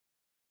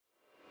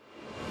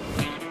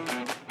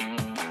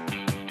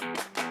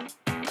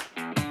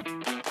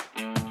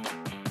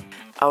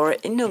Our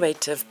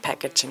innovative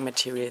packaging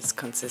materials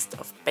consist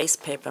of base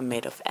paper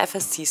made of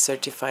FSC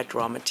certified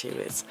raw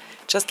materials,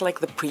 just like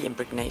the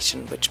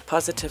pre-impregnation, which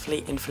positively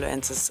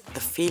influences the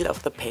feel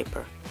of the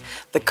paper.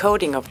 The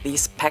coating of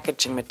these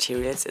packaging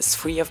materials is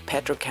free of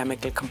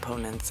petrochemical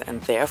components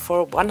and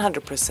therefore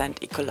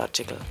 100%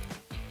 ecological.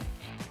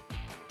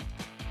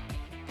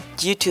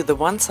 Due to the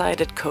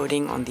one-sided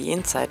coating on the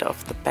inside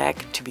of the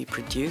bag to be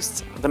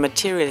produced, the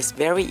material is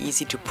very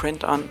easy to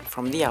print on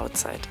from the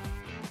outside.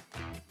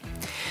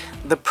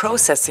 The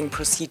processing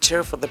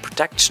procedure for the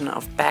production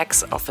of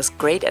bags offers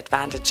great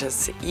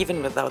advantages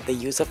even without the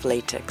use of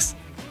latex.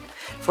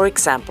 For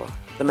example,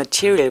 the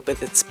material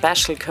with its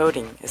special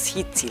coating is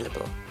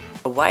heat-sealable.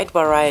 A wide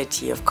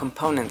variety of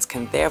components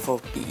can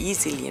therefore be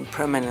easily and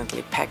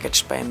permanently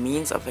packaged by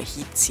means of a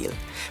heat seal,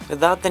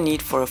 without the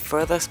need for a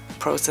further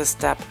process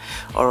step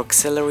or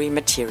auxiliary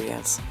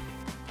materials.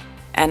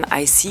 An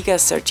ISEGA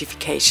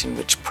certification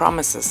which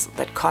promises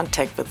that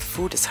contact with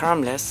food is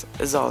harmless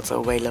is also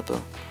available.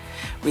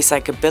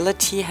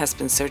 Recyclability has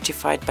been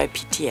certified by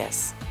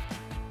PTS.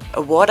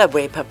 A water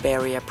vapor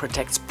barrier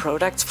protects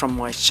products from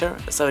moisture,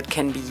 so it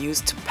can be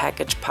used to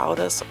package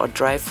powders or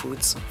dry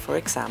foods, for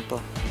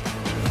example.